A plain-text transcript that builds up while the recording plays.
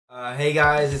Hey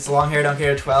guys, it's Long Hair Don't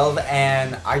Care 12,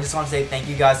 and I just want to say thank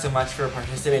you guys so much for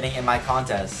participating in my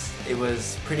contest. It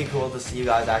was pretty cool to see you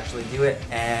guys actually do it,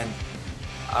 and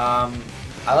I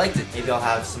liked it. Maybe I'll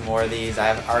have some more of these.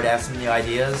 I already have some new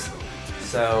ideas,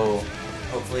 so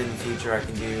hopefully in the future I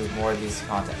can do more of these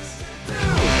contests.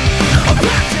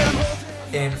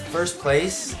 In first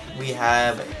place, we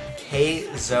have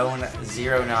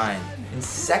KZone09. In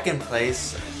second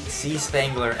place, C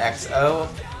Spangler XO.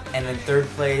 And in third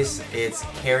place, it's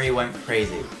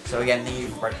CareyWentCrazy. So again, thank you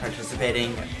for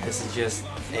participating. This is just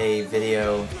a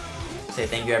video to say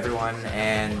thank you everyone,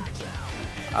 and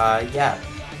yeah,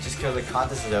 just because the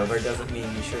contest is over doesn't mean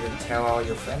you shouldn't tell all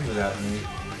your friends about me.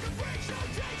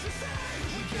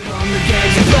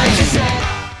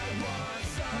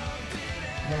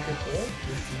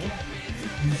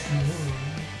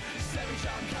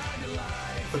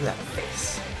 Look at that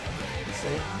face.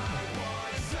 Say